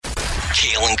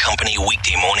Kale and Company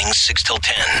weekday mornings 6 till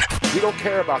 10. We don't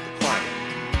care about the climate.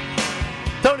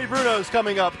 Tony Bruno's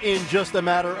coming up in just a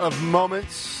matter of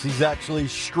moments. He's actually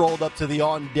strolled up to the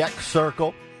on-deck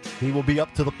circle. He will be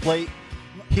up to the plate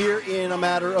here in a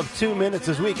matter of 2 minutes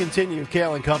as we continue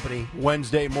Kale and Company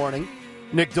Wednesday morning.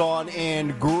 Nick, Dawn,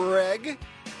 and Greg.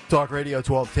 Talk Radio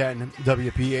 1210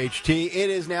 WPHT. It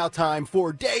is now time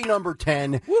for day number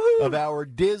 10 of our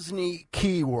Disney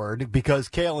keyword because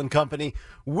Kale and Company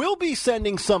will be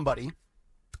sending somebody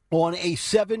on a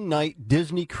 7-night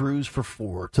Disney cruise for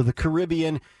 4 to the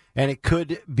Caribbean, and it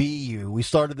could be you. We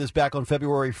started this back on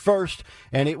February 1st,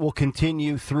 and it will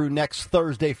continue through next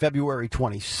Thursday, February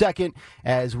 22nd,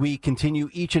 as we continue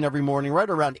each and every morning right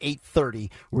around 8:30,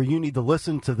 where you need to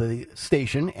listen to the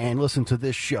station and listen to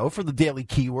this show for the daily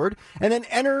keyword, and then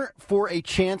enter for a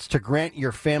chance to grant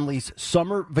your family's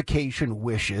summer vacation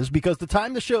wishes, because the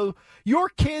time to show your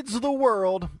kids the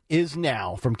world is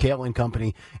now from Kale and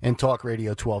Company and Talk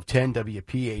Radio 1210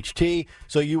 WPHT.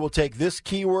 So you will take this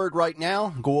keyword right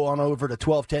now, go on over to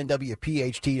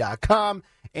 1210WPHT.com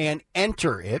and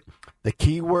enter it. The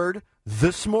keyword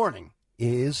this morning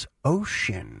is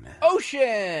ocean.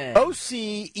 Ocean.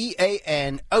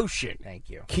 O-C-E-A-N, ocean. Thank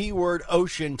you. Keyword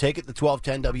ocean. Take it to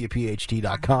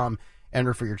 1210WPHT.com.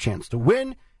 Enter for your chance to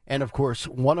win. And, of course,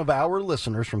 one of our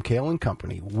listeners from Kale and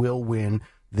Company will win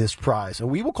this prize. And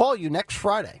we will call you next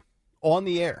Friday on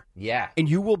the air. Yeah. And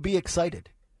you will be excited.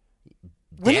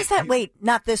 When is that? Wait,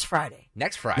 not this Friday.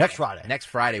 Next Friday. Next Friday. Next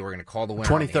Friday, we're going to call the winner.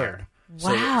 23rd.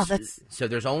 Wow, so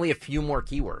there's only a few more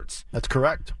keywords. That's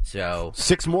correct. So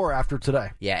 6 more after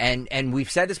today. Yeah, and we've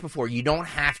said this before. You don't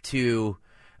have to,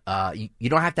 you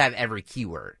don't have to have every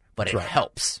keyword, but it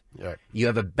helps. Right. You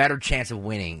have a better chance of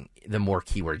winning the more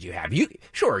keywords you have. You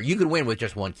could win with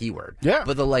just one keyword. Yeah.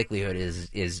 But the likelihood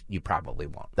is you probably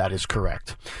won't. That is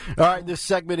correct. All right, this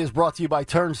segment is brought to you by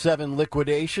Turn 7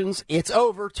 Liquidations. It's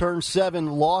over. Turn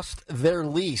 7 lost their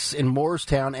lease in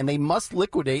Moorestown, and they must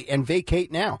liquidate and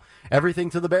vacate now. Everything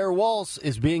to the bare walls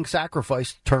is being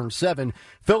sacrificed. Turn 7.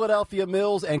 Philadelphia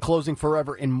Mills and closing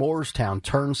forever in Moorestown.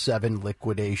 Turn 7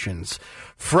 Liquidations.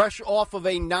 Fresh off of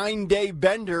a 9-day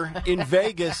bender in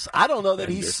Vegas. I don't know that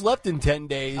he slept in 10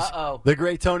 days. Uh-oh. The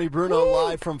great Tony Bruno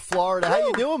live from Florida. How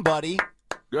you doing, buddy?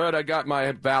 Good. I got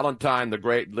my Valentine, the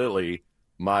great Lily,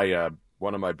 my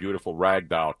one of my beautiful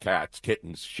ragdoll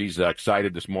kittens. She's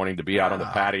excited this morning to be out on the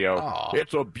patio. Oh.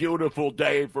 It's a beautiful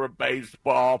day for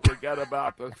baseball. Forget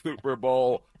about the Super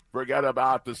Bowl. Forget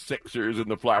about the Sixers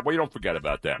and the Flyers. Well, you don't forget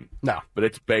about them. No. But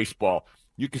it's baseball.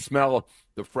 You can smell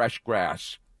the fresh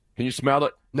grass. Can you smell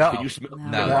it? No. Can you smell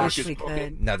No. the I rock wish is we cooking?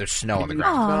 could. No, there's snow on the Can you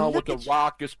ground. smell what look the at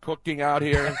rock is cooking out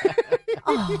here?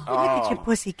 Oh, look at your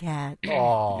pussycat.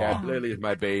 Oh. Yeah, Lily is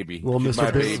my baby. Little She's Mr.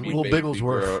 my Biggs- baby, little baby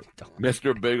Bigglesworth. girl.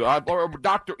 Mr. Biggle, or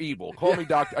Dr. Evil. Call me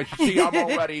Dr. See, I'm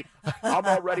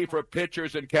all ready for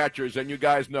pitchers and catchers, and you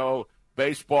guys know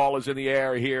baseball is in the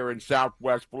air here in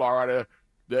Southwest Florida.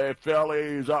 The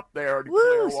Phillies up there in Woo,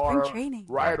 Clearwater, spring training.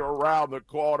 right around the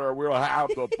corner. We'll have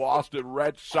the Boston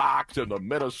Red Sox and the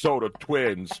Minnesota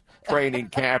Twins training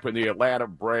camp in the Atlanta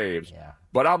Braves. Yeah.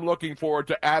 But I'm looking forward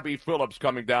to Abby Phillips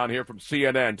coming down here from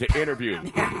CNN to interview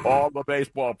all the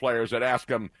baseball players and ask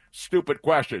them stupid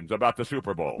questions about the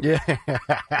Super Bowl. Yeah.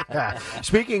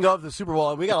 Speaking of the Super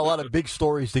Bowl, we got a lot of big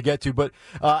stories to get to, but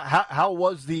how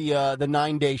was the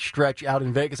 9-day stretch out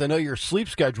in Vegas? I know your sleep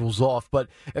schedule's off, but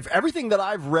if everything that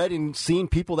I've read and seen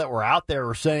people that were out there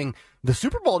are saying the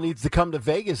Super Bowl needs to come to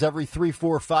Vegas every 3,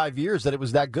 4, 5 years, that it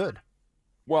was that good.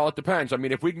 Well, it depends. I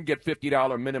mean, if we can get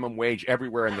 $50 minimum wage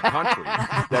everywhere in the country,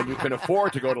 then you can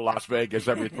afford to go to Las Vegas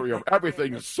every 3 or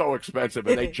everything is so expensive,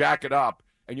 and they jack it up.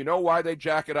 And you know why they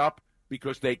jack it up?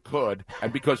 Because they could,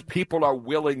 and because people are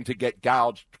willing to get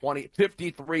gouged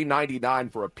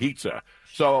 $53.99 for a pizza.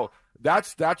 So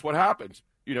that's what happens.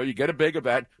 You know, you get a big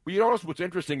event. But you notice what's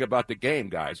interesting about the game,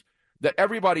 guys? That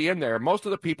everybody in there, most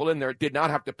of the people in there did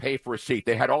not have to pay for a seat.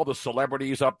 They had all the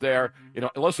celebrities up there. You know,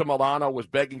 Alyssa Milano was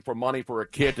begging for money for a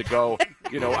kid to go,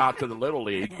 out to the Little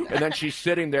League. And then she's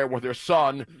sitting there with her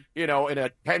son, in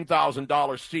a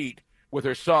 $10,000 seat with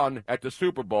her son at the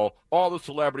Super Bowl. All the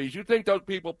celebrities. You think those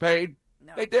people paid?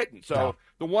 No. They didn't. So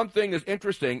The one thing that's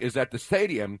interesting is that the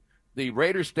stadium, the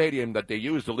Raiders Stadium that they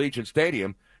use, the Legion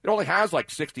Stadium, it only has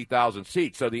like 60,000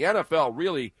 seats. So the NFL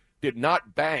really did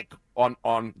not bank on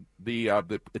the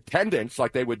attendance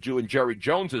like they would do in Jerry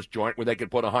Jones's joint where they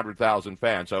could put 100,000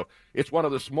 fans. So it's one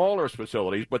of the smaller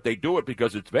facilities, but they do it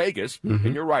because it's Vegas. Mm-hmm.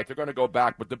 And you're right, they're going to go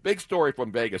back. But the big story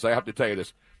from Vegas, I have to tell you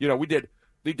this.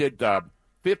 We did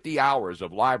 50 hours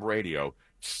of live radio,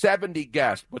 70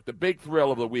 guests, but the big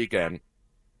thrill of the weekend,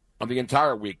 of the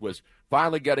entire week, was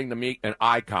finally getting to meet an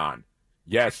icon.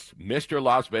 Yes, Mr.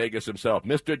 Las Vegas himself,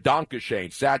 Mr.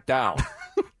 Donkashane, sat down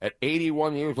at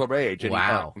 81 years of age. And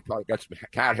Wow. He probably got some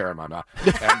cat hair in my mouth.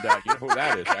 And you know who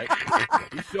that is,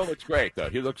 right? He still looks great, though.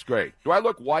 He looks great. Do I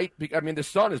look white? I mean, the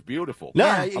sun is beautiful. No,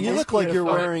 Yeah, you look like you're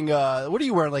wearing, what are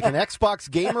you wearing, like an Xbox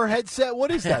gamer headset? What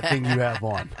is that thing you have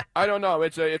on? I don't know.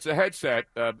 It's a headset,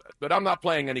 but I'm not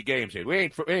playing any games here. We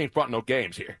ain't fronting no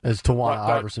games here. As Tawana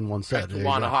Iverson once said.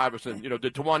 Tawana Iverson. You know,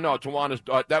 Tawana's,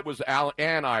 that was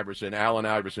Ann Iverson, Allen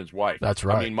Iverson's wife. That's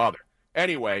right. I mean, mother.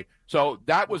 Anyway, so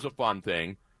that was a fun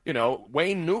thing. You know,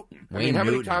 Wayne Newton. I mean, how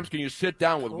many times can you sit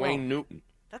down with Wayne Newton?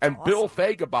 That's Bill awesome.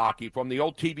 Fagabaki from the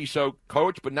old TV show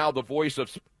Coach, but now the voice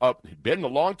of, been the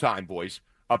longtime voice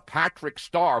of Patrick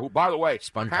Starr, who, by the way,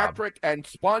 SpongeBob. Patrick and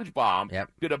SpongeBob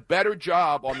did a better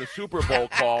job on the Super Bowl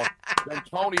call than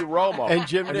Tony Romo. And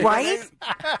Jim Nantz. Right?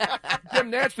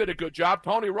 Jim Nantz did a good job.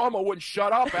 Tony Romo wouldn't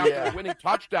shut up after the winning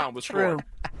touchdown was True. scored.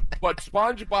 But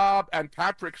SpongeBob and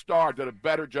Patrick Starr did a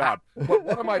better job. But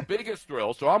one of my biggest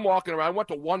thrills, so I'm walking around. I went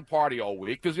to one party all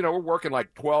week because, you know, we're working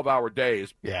like 12-hour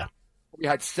days. Yeah. We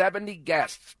had 70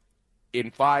 guests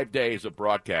in 5 days of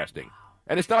broadcasting.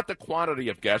 And it's not the quantity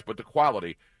of guests, but the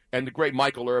quality. And the great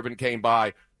Michael Irvin came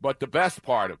by. But the best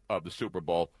part of the Super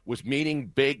Bowl was meeting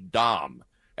Big Dom.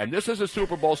 And this is a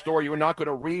Super Bowl story you're not going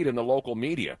to read in the local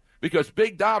media. Because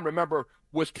Big Dom, remember,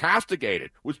 was castigated,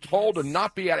 was told to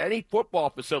not be at any football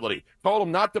facility, told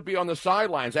him not to be on the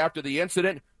sidelines after the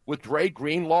incident with Dre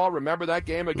Greenlaw. Remember that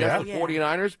game against the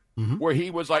 49ers? Where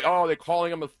he was like, oh, they're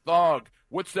calling him a thug.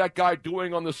 What's that guy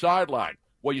doing on the sideline?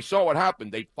 Well, you saw what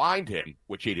happened. They fined him,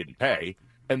 which he didn't pay.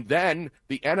 And then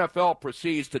the NFL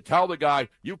proceeds to tell the guy,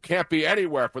 you can't be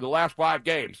anywhere for the last 5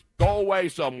 games. Go away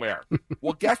somewhere.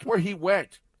 Well, guess where he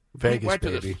went? Vegas, he went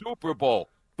baby. to the Super Bowl.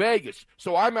 Vegas.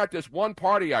 So I'm at this one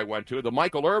party I went to, the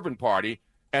Michael Irvin party,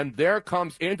 and there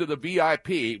comes into the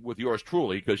VIP with yours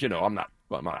truly, because, you know, I'm not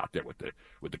out there with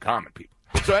the common people.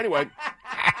 So anyway,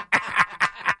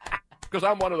 because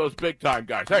I'm one of those big time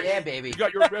guys. Hey, Yeah, baby. You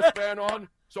got your wristband on?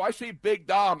 So I see Big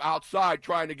Dom outside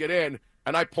trying to get in,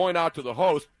 and I point out to the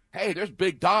host, hey, there's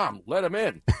Big Dom. Let him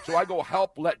in. So I go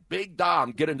help let Big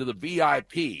Dom get into the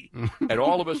VIP. And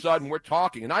all of a sudden, we're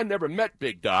talking. And I never met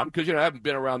Big Dom because, you know, I haven't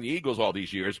been around the Eagles all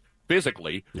these years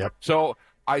physically. Yep. So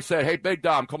I said, hey, Big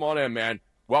Dom, come on in, man.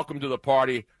 Welcome to the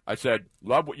party. I said,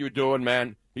 love what you're doing,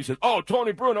 man. He said, oh,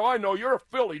 Tony Bruno, I know. You're a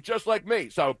Philly just like me.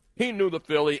 So he knew the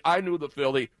Philly. I knew the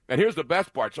Philly. And here's the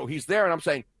best part. So he's there, and I'm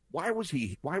saying, why was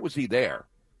he there?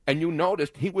 And you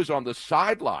noticed he was on the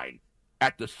sideline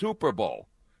at the Super Bowl.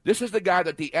 This is the guy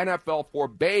that the NFL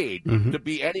forbade to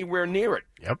be anywhere near it.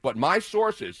 Yep. But my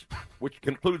sources, which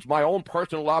concludes my own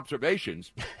personal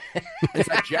observations, is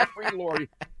that Jeffrey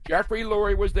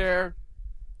Lurie was there,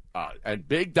 and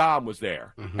Big Dom was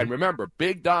there. And remember,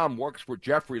 Big Dom works for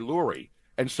Jeffrey Lurie.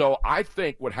 And so I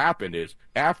think what happened is,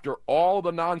 after all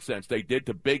the nonsense they did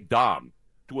to Big Dom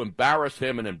to embarrass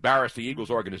him and embarrass the Eagles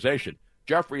organization,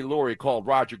 Jeffrey Lurie called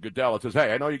Roger Goodell and says,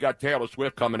 hey, I know you got Taylor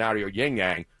Swift coming out of your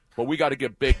yin-yang, but we got to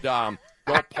get Big Dom.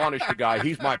 Don't punish the guy.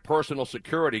 He's my personal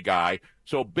security guy.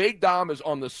 So Big Dom is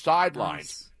on the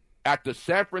sidelines at the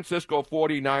San Francisco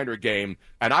 49er game,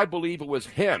 and I believe it was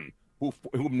him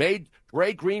who made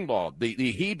Dre Greenlaw, the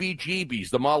heebie-jeebies,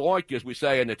 the maloik, as we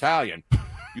say in Italian.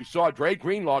 You saw Dre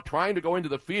Greenlaw trying to go into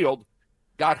the field,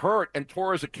 got hurt, and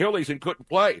tore his Achilles and couldn't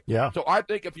play. Yeah. So I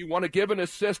think if you want to give an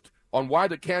assist on why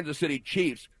the Kansas City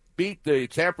Chiefs beat the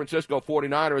San Francisco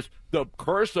 49ers, the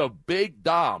curse of Big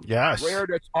Dom reared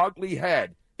its ugly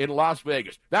head in Las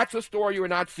Vegas. That's a story you're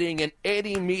not seeing in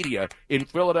any media in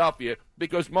Philadelphia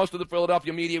because most of the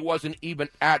Philadelphia media wasn't even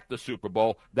at the Super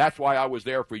Bowl. That's why I was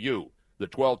there for you, the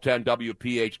 1210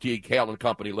 WPHT Kale and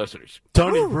Company listeners.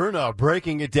 Tony Bruno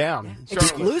breaking it down.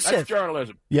 Exclusive. That's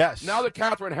journalism. Yes. Now that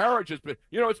Catherine Herridge has been,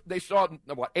 you know, they saw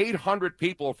 800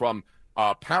 people from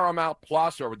Paramount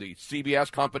Plus or the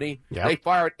CBS company. Yep. They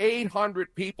fired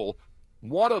 800 people.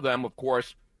 One of them, of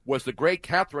course, was the great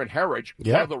Catherine Herridge,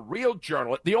 one of the real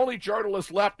journalist, the only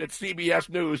journalist left at CBS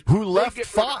News. Who left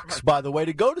Fox, by the way,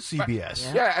 to go to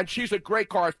CBS. Yeah, and she's a great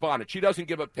correspondent. She doesn't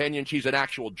give opinion. She's an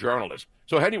actual journalist.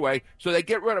 So anyway, so they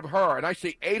get rid of her, and I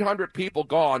see 800 people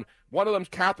gone. One of them's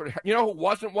Catherine. You know who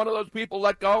wasn't one of those people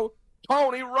let go?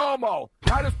 Tony Romo.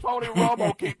 How does Tony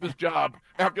Romo keep his job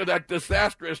after that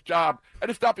disastrous job? And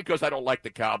it's not because I don't like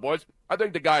the Cowboys. I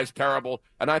think the guy is terrible,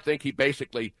 and I think he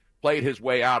basically played his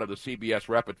way out of the CBS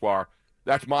repertoire.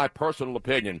 That's my personal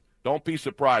opinion. Don't be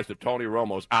surprised if Tony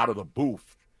Romo's out of the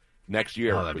booth. next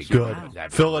year. Oh, that'd be Good.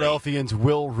 That'd be Philadelphians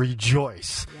will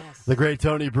rejoice. Yes. The great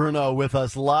Tony Bruno with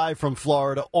us live from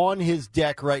Florida on his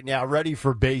deck right now, ready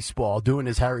for baseball, doing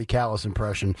his Harry Callis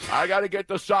impression. I got to get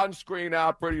the sunscreen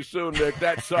out pretty soon, Nick.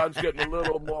 That sun's getting a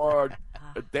little more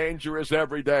dangerous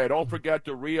every day. Don't forget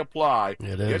to reapply.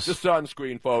 It Get is. the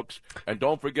sunscreen, folks. And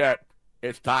don't forget,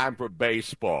 it's time for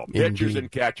baseball. Pitchers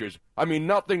and catchers. I mean,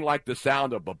 nothing like the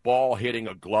sound of a ball hitting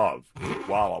a glove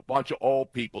while a bunch of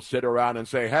old people sit around and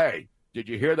say, hey, did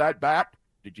you hear that bat?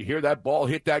 Did you hear that ball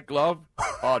hit that glove?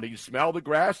 Oh, do you smell the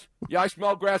grass? Yeah, I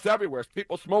smell grass everywhere.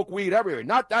 People smoke weed everywhere.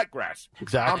 Not that grass.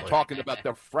 Exactly. I'm talking about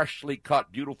the freshly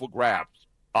cut, beautiful grass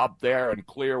up there in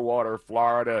Clearwater,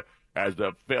 Florida, as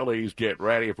the Phillies get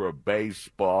ready for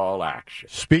baseball action.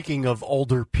 Speaking of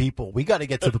older people, we got to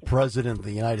get to the President of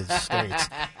the United States.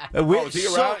 Is he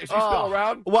around? Is he still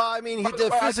around? Well, I mean,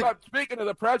 Speaking of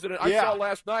the President, I Yeah. saw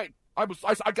last night. I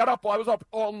was up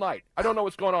all night. I don't know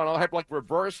what's going on. I'll have like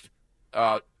reverse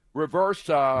jet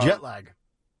lag.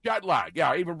 Jet lag.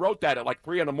 Yeah, I even wrote that at like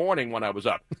 3 a.m. when I was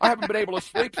up. I haven't been able to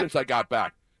sleep since I got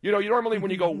back. You know, you normally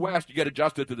when you go west, you get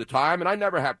adjusted to the time, and I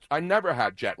never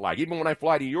had jet lag, even when I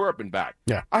fly to Europe and back.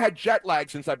 Yeah. I had jet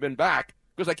lag since I've been back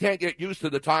because I can't get used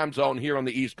to the time zone here on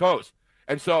the East Coast.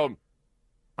 And so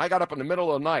I got up in the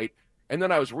middle of the night, and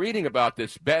then I was reading about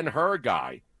this Ben-Hur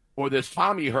guy, or this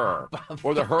Tommy Hur,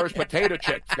 or the Hur's potato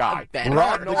chips guy. Ben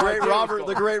The great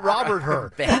Robert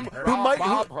Hur.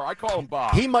 Bob Hur. I call him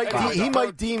Bob. He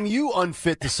might deem you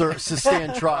unfit to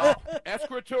stand trial. That's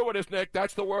gratuitous, Nick.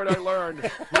 That's the word I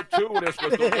learned. Gratuitous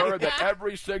was the word that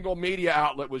every single media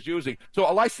outlet was using. So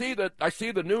I see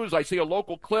the news. I see a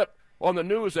local clip on the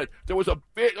news that there was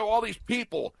all these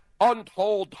people,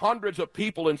 untold hundreds of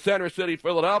people in Center City,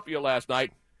 Philadelphia last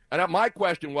night. And my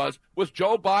question was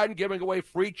Joe Biden giving away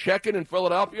free chicken in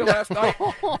Philadelphia last night?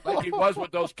 Like he was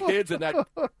with those kids in that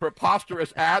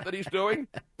preposterous ad that he's doing?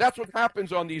 That's what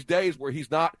happens on these days where he's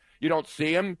not, you don't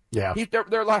see him. Yeah.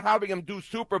 They're like having him do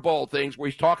Super Bowl things where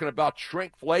he's talking about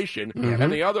shrinkflation,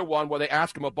 and the other one where they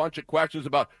ask him a bunch of questions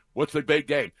about what's the big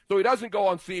game. So he doesn't go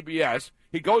on CBS.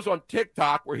 He goes on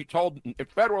TikTok where he told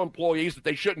federal employees that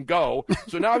they shouldn't go.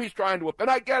 So now he's trying to, and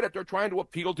I get it, they're trying to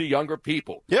appeal to younger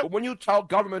people. Yep. But when you tell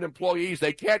government employees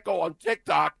they can't go on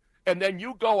TikTok, and then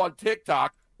you go on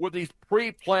TikTok with these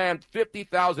pre-planned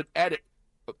 50,000 edit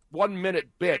 1-minute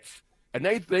bits, and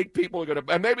they think people are going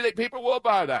to, and maybe people will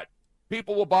buy that.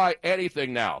 People will buy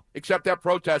anything now, except that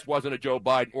protest wasn't a Joe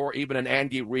Biden or even an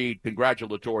Andy Reid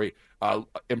congratulatory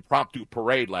impromptu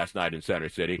parade last night in Center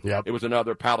City. Yep. It was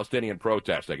another Palestinian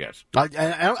protest, I guess.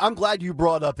 I'm glad you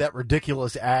brought up that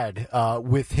ridiculous ad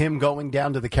with him going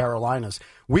down to the Carolinas.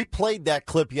 We played that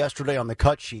clip yesterday on the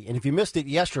cut sheet, and if you missed it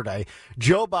yesterday,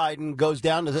 Joe Biden goes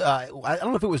down to, I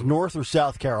don't know if it was North or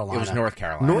South Carolina. It was North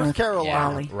Carolina. North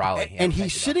Carolina. Yeah, Raleigh. And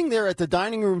he's sitting there at the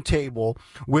dining room table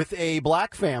with a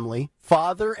black family,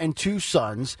 father and 2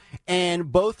 sons,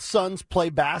 and both sons play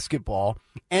basketball,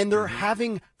 and they're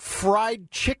having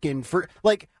fried chicken for,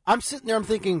 like, I'm sitting there, I'm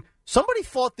thinking, somebody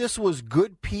thought this was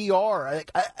good PR.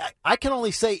 I can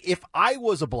only say if I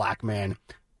was a black man,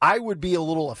 I would be a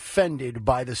little offended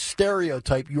by the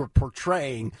stereotype you're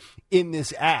portraying in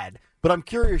this ad. But I'm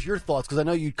curious your thoughts, because I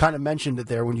know you kind of mentioned it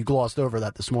there when you glossed over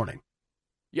that this morning.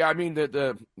 Yeah, I mean,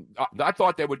 I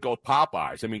thought they would go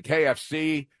Popeyes. I mean,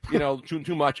 KFC,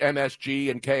 too much MSG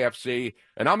and KFC.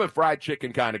 And I'm a fried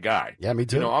chicken kind of guy. Yeah, me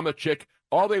too. I'm a chick.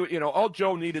 All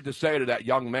Joe needed to say to that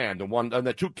young man, and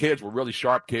the 2 kids were really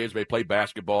sharp kids. They played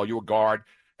basketball. You were guard.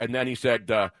 And then he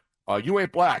said, you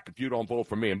ain't black if you don't vote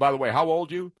for me. And by the way, how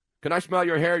old are you? Can I smell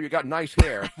your hair? You got nice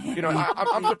hair.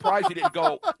 I'm surprised he didn't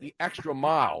go the extra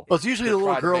mile. Well, it's usually the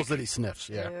little girls that he sniffs.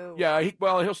 Yeah. Yeah.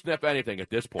 He'll sniff anything at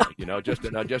this point. Just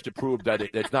to prove that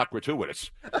it's not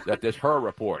gratuitous. That this Her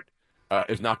report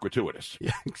is not gratuitous.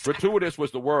 Yeah, exactly. Gratuitous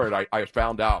was the word I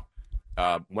found out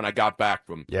when I got back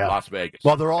from Las Vegas.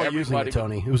 Well, they're all using it,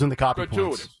 Tony. It was in the copy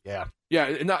gratuitous. points. Yeah.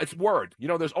 Yeah, no, it's word.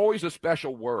 There's always a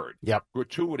special word. Yep.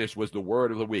 Gratuitous was the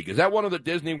word of the week. Is that one of the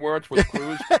Disney words for the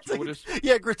cruise? Gratuitous?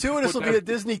 Yeah, gratuitous will be a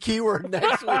Disney keyword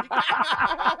next week.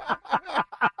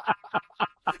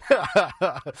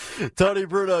 Tony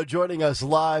Bruno joining us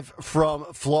live from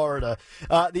Florida.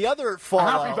 The other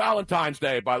fallout. Happy Valentine's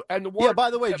Day, by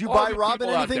the way, did you buy Robin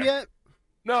anything yet?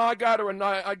 No, I got her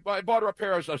I bought her a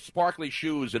pair of sparkly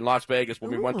shoes in Las Vegas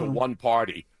when we went to one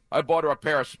party. I bought her a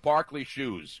pair of sparkly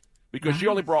shoes because she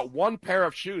only brought one pair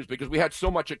of shoes because we had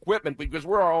so much equipment because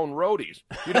we're our own roadies.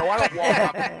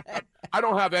 I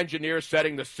don't have engineers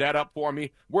setting the setup for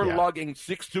me. We're lugging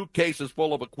 6 suitcases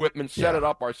full of equipment, set it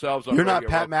up ourselves. You're not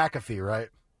Pat McAfee, right?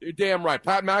 You're damn right.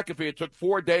 Pat McAfee, it took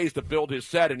 4 days to build his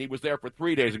set, and he was there for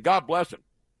 3 days, and God bless him.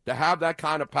 to have that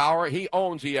kind of power. He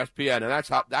owns ESPN,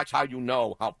 and that's how you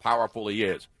know how powerful he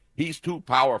is. He's too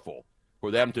powerful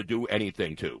for them to do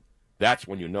anything to. That's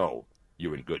when you know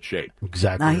you're in good shape.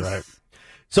 Exactly right.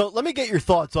 So let me get your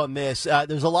thoughts on this.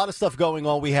 There's a lot of stuff going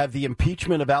on. We have the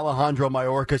impeachment of Alejandro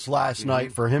Mayorkas last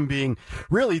night for him being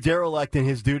really derelict in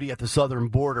his duty at the southern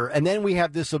border. And then we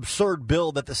have this absurd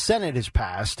bill that the Senate has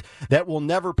passed that will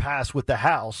never pass with the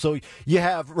House. So you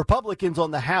have Republicans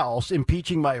on the House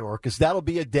impeaching Mayorkas. That'll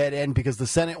be a dead end because the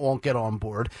Senate won't get on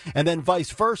board. And then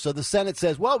vice versa. The Senate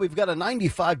says, well, we've got a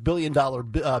 $95 billion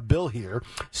bill here.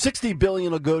 $60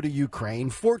 billion will go to Ukraine,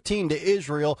 $14 to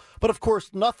Israel. But, of course,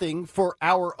 nothing for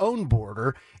our own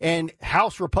border, and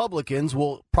House Republicans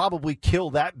will probably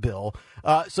kill that bill.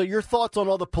 So your thoughts on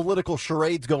all the political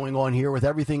charades going on here with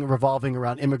everything revolving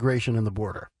around immigration and the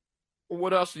border?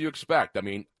 What else do you expect? I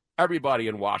mean, everybody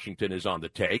in Washington is on the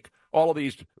take. All of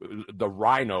these, the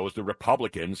rhinos, the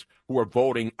Republicans who are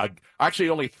voting, actually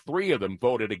only 3 of them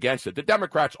voted against it. The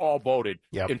Democrats all voted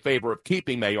in favor of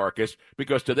keeping Mayorkas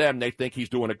because to them they think he's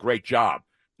doing a great job.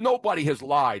 Nobody has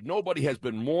lied. Nobody has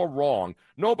been more wrong.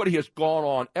 Nobody has gone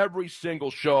on every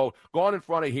single show, gone in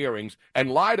front of hearings,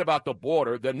 and lied about the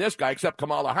border than this guy, except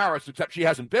Kamala Harris, except she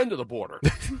hasn't been to the border.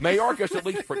 Mayorkas at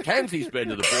least pretends he's been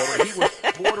to the border. He was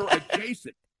border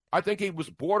adjacent. I think he was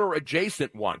border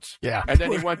adjacent once. Yeah. And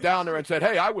then he went down there and said,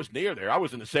 hey, I was near there. I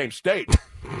was in the same state.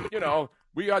 They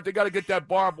got to get that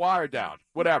barbed wire down,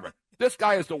 whatever. This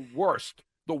guy is the worst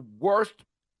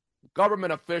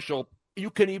government official. You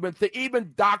can even think,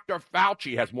 even Dr.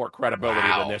 Fauci has more credibility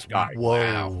than this guy.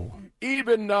 Whoa.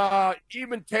 Even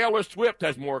Taylor Swift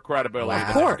has more credibility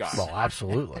than this guy. Well,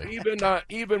 absolutely.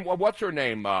 Even what's her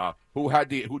name, who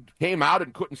came out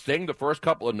and couldn't sing the first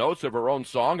couple of notes of her own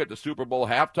song at the Super Bowl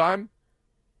halftime?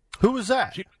 Who was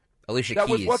that? Alicia that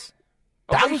Keys.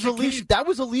 That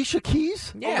was Alicia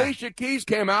Keys? Yeah. Alicia Keys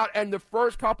came out, and the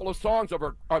first couple of songs of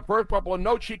her first couple of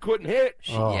notes she couldn't hit.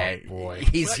 Boy.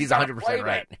 He's 100%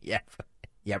 right. Yeah.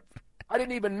 Yep. I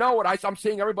didn't even know it. I'm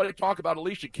seeing everybody talk about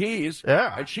Alicia Keys.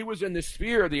 Yeah. And she was in the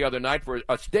Sphere the other night for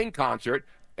a Sting concert,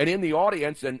 and in the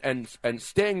audience, and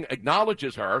Sting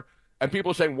acknowledges her, and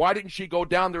people are saying, why didn't she go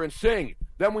down there and sing?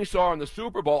 Then we saw her in the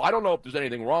Super Bowl. I don't know if there's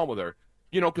anything wrong with her.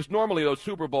 Because normally those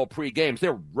Super Bowl pre-games,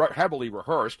 they're heavily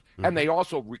rehearsed, and they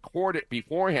also record it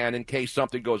beforehand in case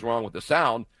something goes wrong with the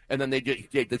sound, and then they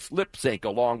lip sync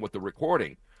along with the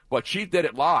recording. But she did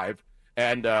it live,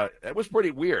 and it was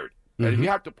pretty weird. And if you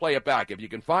have to play it back, if you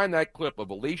can find that clip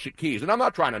of Alicia Keys, and I'm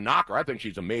not trying to knock her, I think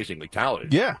she's amazingly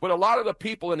talented. Yeah. But a lot of the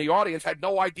people in the audience had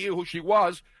no idea who she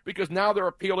was because now they're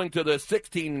appealing to the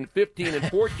 16, 15, and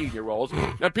 14-year-olds.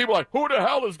 And people are like, who the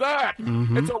hell is that?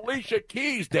 It's Alicia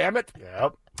Keys, damn it.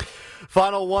 Yep.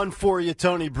 Final one for you,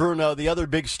 Tony Bruno. The other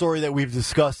big story that we've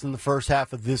discussed in the first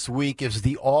half of this week is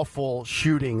the awful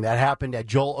shooting that happened at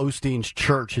Joel Osteen's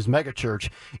church, his mega church,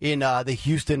 in the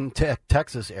Houston,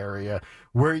 Texas area,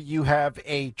 where you have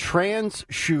a trans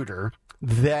shooter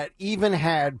that even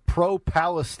had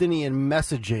pro-Palestinian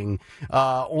messaging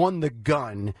on the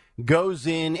gun, goes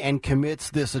in and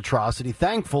commits this atrocity.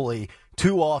 Thankfully,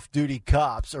 2 off-duty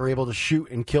cops are able to shoot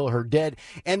and kill her dead.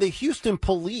 And the Houston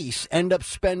police end up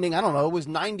spending, it was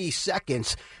 90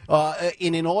 seconds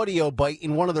in an audio bite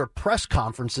in one of their press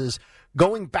conferences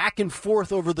going back and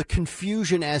forth over the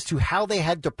confusion as to how they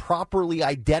had to properly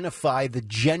identify the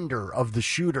gender of the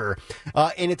shooter.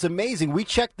 And it's amazing. We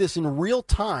checked this in real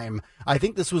time. I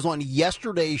think this was on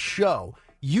yesterday's show.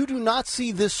 You do not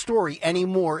see this story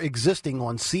anymore existing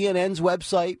on CNN's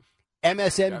website,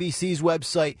 MSNBC's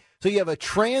website. So you have a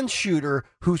trans shooter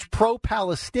who's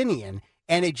pro-Palestinian,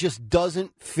 and it just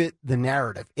doesn't fit the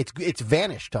narrative. It's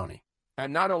vanished, Tony.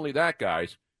 And not only that,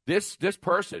 guys, this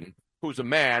person who's a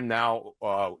man now,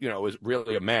 is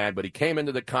really a man, but he came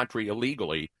into the country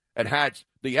illegally and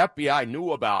the FBI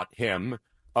knew about him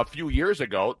a few years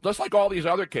ago, just like all these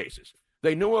other cases.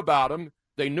 They knew about him.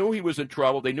 They knew he was in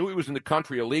trouble. They knew he was in the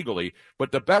country illegally.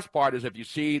 But the best part is if you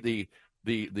see the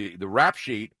rap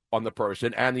sheet on the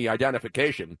person and the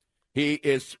identification, he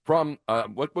is from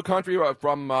what country?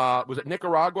 From was it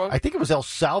Nicaragua? I think it was El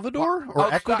Salvador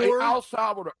or Ecuador.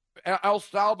 El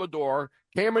Salvador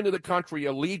came into the country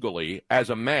illegally as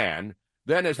a man,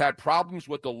 then has had problems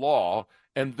with the law,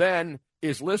 and then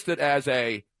is listed as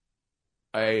a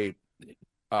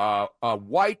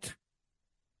white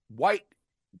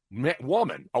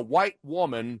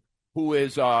woman who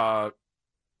is. There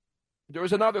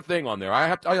was another thing on there. I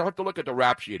have to look at the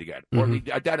rap sheet again or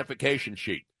the identification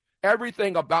sheet.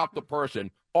 Everything about the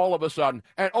person, all of a sudden,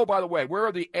 and oh, by the way, where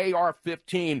are the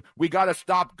AR-15? We got to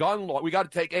stop gun law. We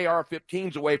got to take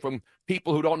AR-15s away from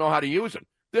people who don't know how to use them.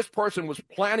 This person was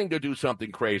planning to do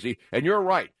something crazy, and you're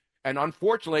right. And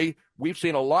unfortunately, we've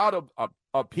seen a lot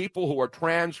of people who are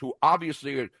trans who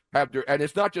obviously have their, and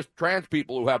it's not just trans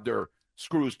people who have their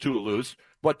screws too loose,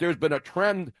 but there's been a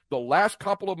trend the last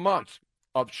couple of months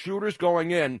of shooters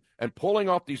going in and pulling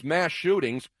off these mass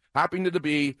shootings happening to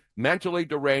be mentally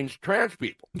deranged trans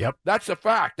people. Yep. That's a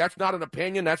fact. That's not an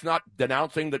opinion. That's not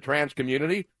denouncing the trans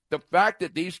community. The fact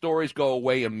that these stories go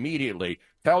away immediately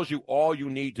tells you all you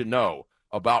need to know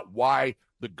about why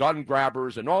the gun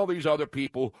grabbers and all these other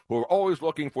people who are always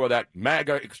looking for that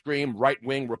MAGA extreme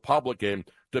right-wing Republican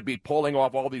to be pulling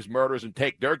off all these murders and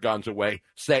take their guns away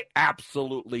say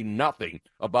absolutely nothing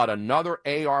about another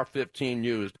AR-15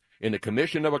 used in the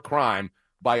commission of a crime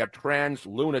by a trans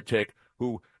lunatic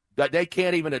who that they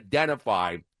can't even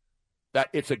identify that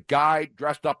it's a guy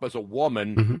dressed up as a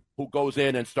woman who goes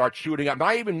in and starts shooting up.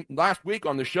 I even last week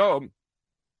on the show,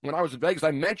 when I was in Vegas,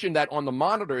 I mentioned that on the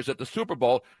monitors at the Super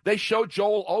Bowl, they showed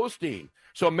Joel Osteen.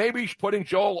 So maybe putting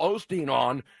Joel Osteen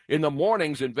on in the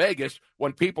mornings in Vegas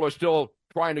when people are still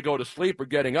trying to go to sleep or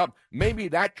getting up, maybe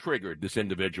that triggered this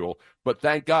individual. But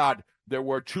thank God there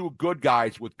were two good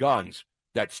guys with guns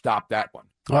that stopped that one.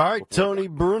 All right, Tony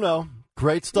Bruno.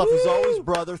 Great stuff as always,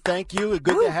 brother. Thank you.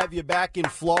 Good to have you back in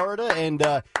Florida, and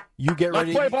you get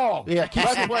ready. Let's play ball. Yeah,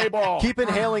 let's play ball. Keep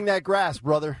inhaling that grass,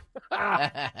 brother.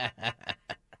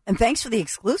 And thanks for the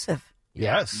exclusive.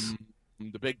 Yes.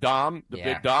 The Big Dom.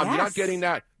 Big Dom. Yes. You're not getting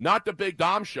that. Not the Big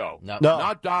Dom show. No.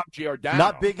 Not Dom Giordano.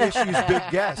 Not Big Issues, Big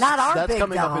Guests. Not our That's Big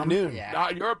coming up Dom. at noon. Yeah.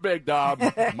 Not your Big Dom.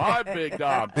 My Big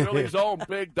Dom. Philly's own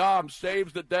Big Dom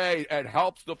saves the day and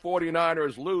helps the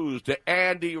 49ers lose to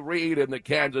Andy Reid and the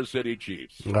Kansas City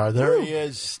Chiefs. All right, there he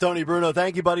is. Tony Bruno.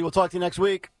 Thank you, buddy. We'll talk to you next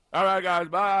week. All right, guys.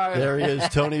 Bye. There he is,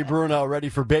 Tony Bruno, ready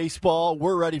for baseball.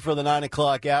 We're ready for the 9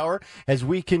 o'clock hour as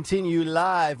we continue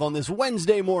live on this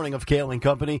Wednesday morning of Kale and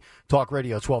Company, Talk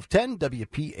Radio 1210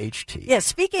 WPHT. Yeah,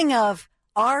 speaking of,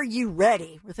 are you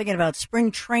ready? We're thinking about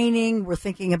spring training. We're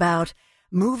thinking about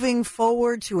moving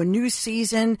forward to a new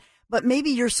season. But maybe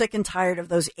you're sick and tired of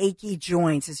those achy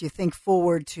joints as you think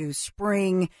forward to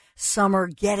spring, summer,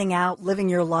 getting out, living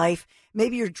your life.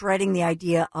 Maybe you're dreading the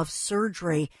idea of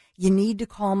surgery. You need to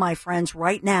call my friends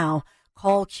right now.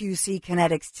 Call QC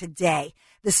Kinetics today.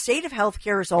 The state of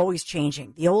healthcare is always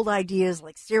changing. The old ideas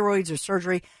like steroids or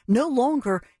surgery, no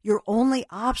longer your only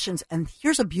options. And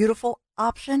here's a beautiful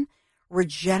option,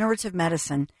 regenerative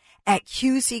medicine. At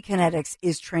QC Kinetics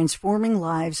is transforming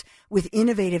lives with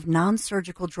innovative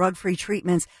non-surgical drug-free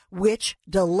treatments which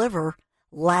deliver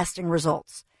lasting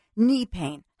results. Knee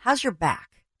pain. How's your back?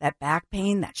 That back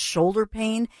pain, that shoulder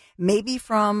pain, maybe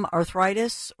from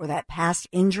arthritis or that past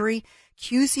injury.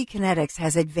 QC Kinetics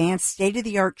has advanced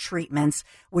state-of-the-art treatments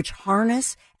which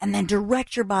harness and then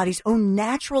direct your body's own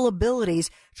natural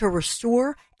abilities to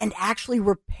restore and actually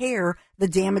repair the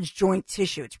damaged joint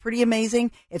tissue. It's pretty amazing.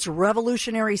 It's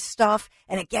revolutionary stuff,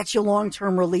 and it gets you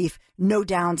long-term relief, no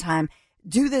downtime.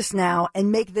 Do this now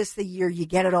and make this the year you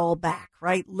get it all back,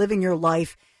 right? Living your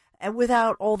life and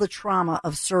without all the trauma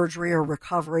of surgery or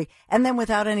recovery, and then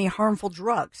without any harmful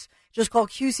drugs. Just call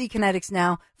QC Kinetics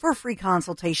now for a free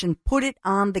consultation. Put it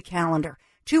on the calendar.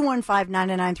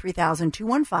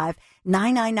 215-999-3000,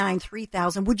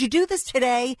 215-999-3000. Would you do this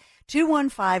today?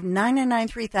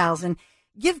 215-999-3000.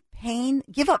 Give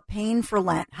up pain for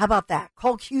Lent. How about that?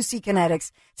 Call QC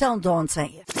Kinetics. Tell them Dawn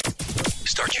sent you.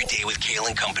 Start your day with Kale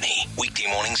and Company.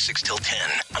 Weekday mornings 6 till 10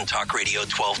 on Talk Radio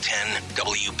 1210,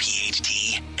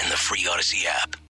 WPHT, and the free Odyssey app.